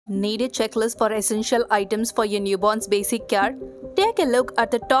Need a checklist for essential items for your newborn's basic care? Take a look at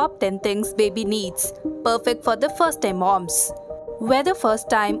the top 10 things baby needs, perfect for the first-time moms. Whether first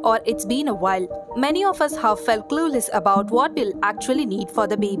time or it's been a while, many of us have felt clueless about what we'll actually need for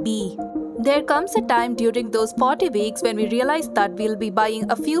the baby. There comes a time during those 40 weeks when we realize that we'll be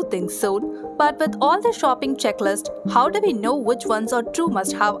buying a few things soon, but with all the shopping checklist, how do we know which ones are true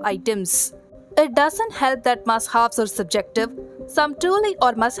must-have items? It doesn't help that must-haves are subjective. Some truly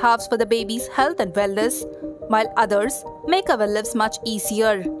are must-haves for the baby's health and wellness, while others make our lives much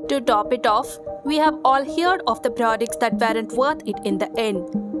easier. To top it off, we have all heard of the products that weren't worth it in the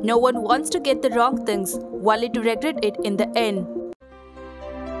end. No one wants to get the wrong things, only to regret it in the end.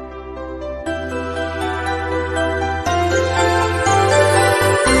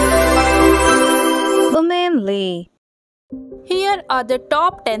 Womanly. Here are the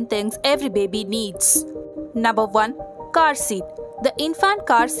top 10 things every baby needs. Number 1. Car seat. The infant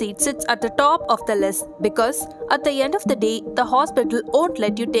car seat sits at the top of the list because at the end of the day, the hospital won't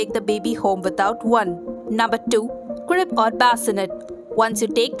let you take the baby home without one. Number 2. Crib or bassinet. Once you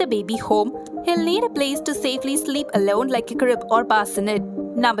take the baby home, he'll need a place to safely sleep alone like a crib or bassinet.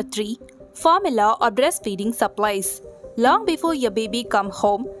 Number 3. Formula or breastfeeding supplies. Long before your baby comes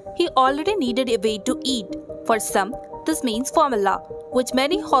home, he already needed a way to eat. For some, this means formula, which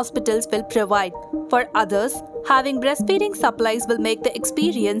many hospitals will provide. For others, having breastfeeding supplies will make the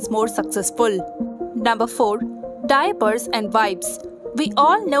experience more successful. Number 4. Diapers and wipes. We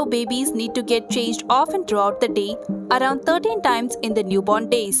all know babies need to get changed often throughout the day, around 13 times in the newborn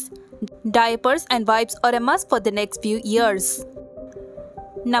days. Diapers and wipes are a must for the next few years.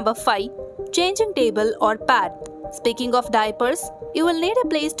 Number 5. Changing table or pad. Speaking of diapers, you will need a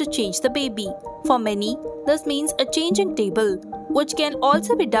place to change the baby. For many, this means a changing table, which can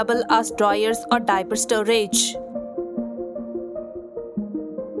also be double as dryers or diaper storage.